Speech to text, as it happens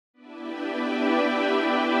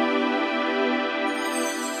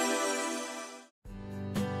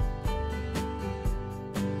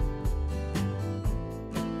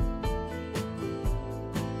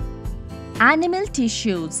Animal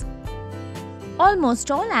tissues. Almost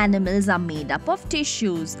all animals are made up of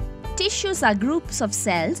tissues. Tissues are groups of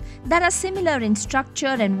cells that are similar in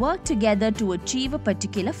structure and work together to achieve a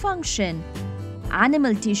particular function.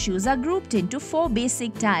 Animal tissues are grouped into four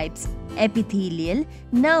basic types: epithelial,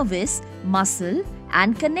 nervous, muscle,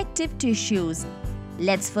 and connective tissues.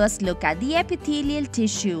 Let's first look at the epithelial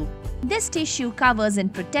tissue. This tissue covers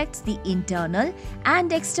and protects the internal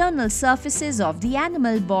and external surfaces of the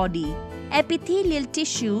animal body. Epithelial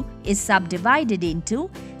tissue is subdivided into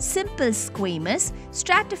simple squamous,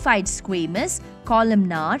 stratified squamous,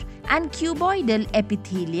 columnar, and cuboidal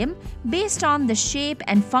epithelium based on the shape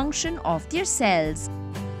and function of their cells.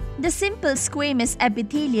 The simple squamous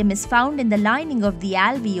epithelium is found in the lining of the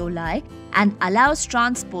alveoli and allows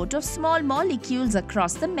transport of small molecules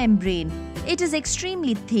across the membrane. It is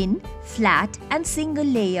extremely thin, flat, and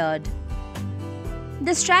single-layered.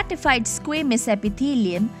 The stratified squamous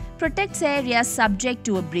epithelium protects areas subject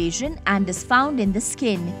to abrasion and is found in the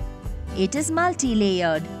skin. It is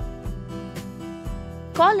multi-layered.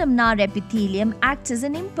 Columnar epithelium acts as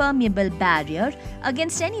an impermeable barrier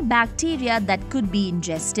against any bacteria that could be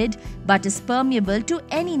ingested but is permeable to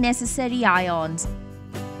any necessary ions.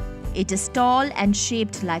 It is tall and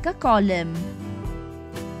shaped like a column.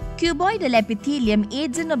 Cuboidal epithelium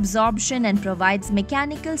aids in absorption and provides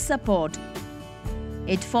mechanical support.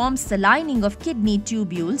 It forms the lining of kidney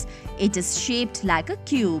tubules. It is shaped like a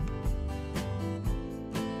cube.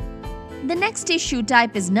 The next tissue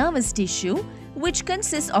type is nervous tissue, which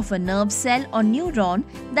consists of a nerve cell or neuron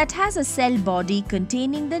that has a cell body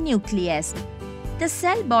containing the nucleus. The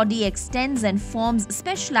cell body extends and forms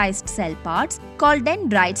specialized cell parts called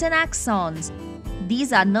dendrites and axons.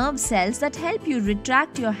 These are nerve cells that help you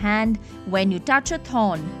retract your hand when you touch a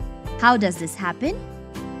thorn. How does this happen?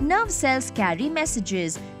 Nerve cells carry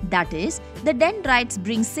messages, that is, the dendrites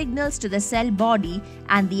bring signals to the cell body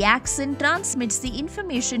and the axon transmits the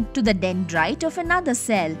information to the dendrite of another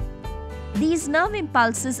cell. These nerve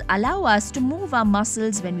impulses allow us to move our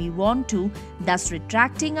muscles when we want to, thus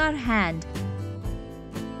retracting our hand.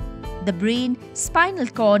 The brain, spinal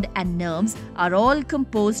cord, and nerves are all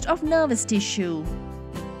composed of nervous tissue.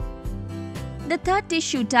 The third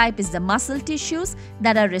tissue type is the muscle tissues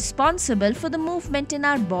that are responsible for the movement in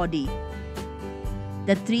our body.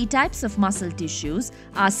 The three types of muscle tissues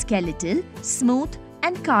are skeletal, smooth,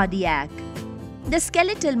 and cardiac. The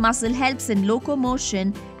skeletal muscle helps in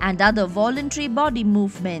locomotion and other voluntary body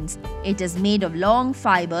movements. It is made of long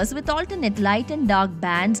fibers with alternate light and dark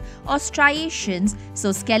bands or striations,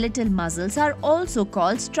 so skeletal muscles are also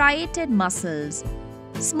called striated muscles.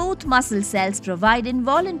 Smooth muscle cells provide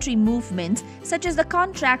involuntary movements such as the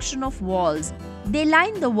contraction of walls. They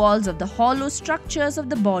line the walls of the hollow structures of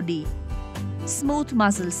the body. Smooth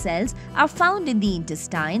muscle cells are found in the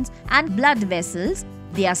intestines and blood vessels.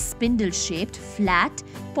 They are spindle-shaped, flat,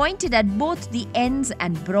 pointed at both the ends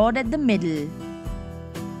and broad at the middle.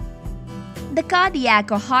 The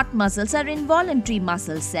cardiac or heart muscles are involuntary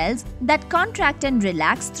muscle cells that contract and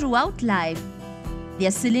relax throughout life. They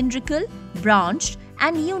are cylindrical, branched,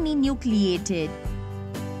 and uninucleated.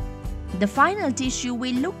 The final tissue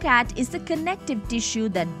we look at is the connective tissue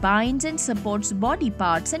that binds and supports body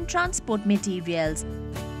parts and transport materials.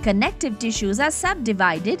 Connective tissues are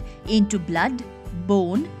subdivided into blood,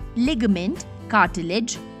 bone, ligament,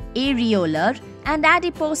 cartilage, areolar, and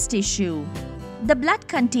adipose tissue. The blood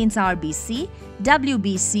contains RBC,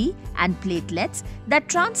 WBC, and platelets that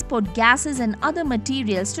transport gases and other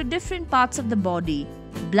materials to different parts of the body.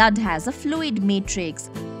 Blood has a fluid matrix.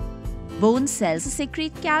 Bone cells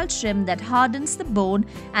secrete calcium that hardens the bone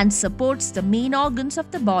and supports the main organs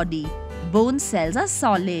of the body. Bone cells are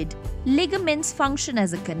solid. Ligaments function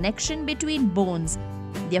as a connection between bones.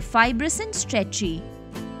 They are fibrous and stretchy.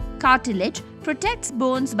 Cartilage protects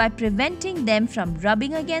bones by preventing them from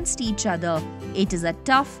rubbing against each other. It is a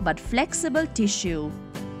tough but flexible tissue.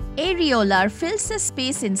 Areolar fills the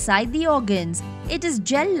space inside the organs. It is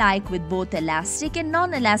gel-like with both elastic and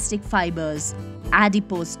non-elastic fibers.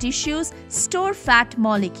 Adipose tissues store fat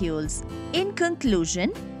molecules. In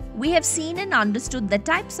conclusion, we have seen and understood the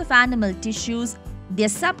types of animal tissues, their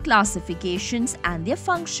subclassifications, and their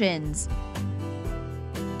functions.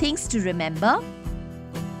 Things to remember: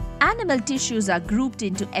 animal tissues are grouped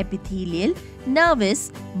into epithelial,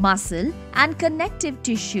 nervous, muscle, and connective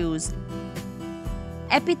tissues.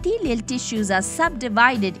 Epithelial tissues are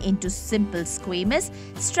subdivided into simple squamous,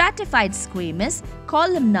 stratified squamous,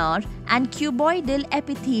 columnar, and cuboidal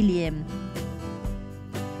epithelium.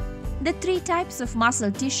 The three types of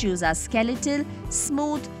muscle tissues are skeletal,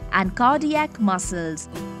 smooth, and cardiac muscles.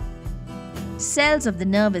 Cells of the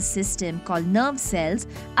nervous system, called nerve cells,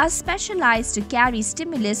 are specialized to carry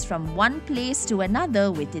stimulus from one place to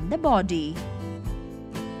another within the body.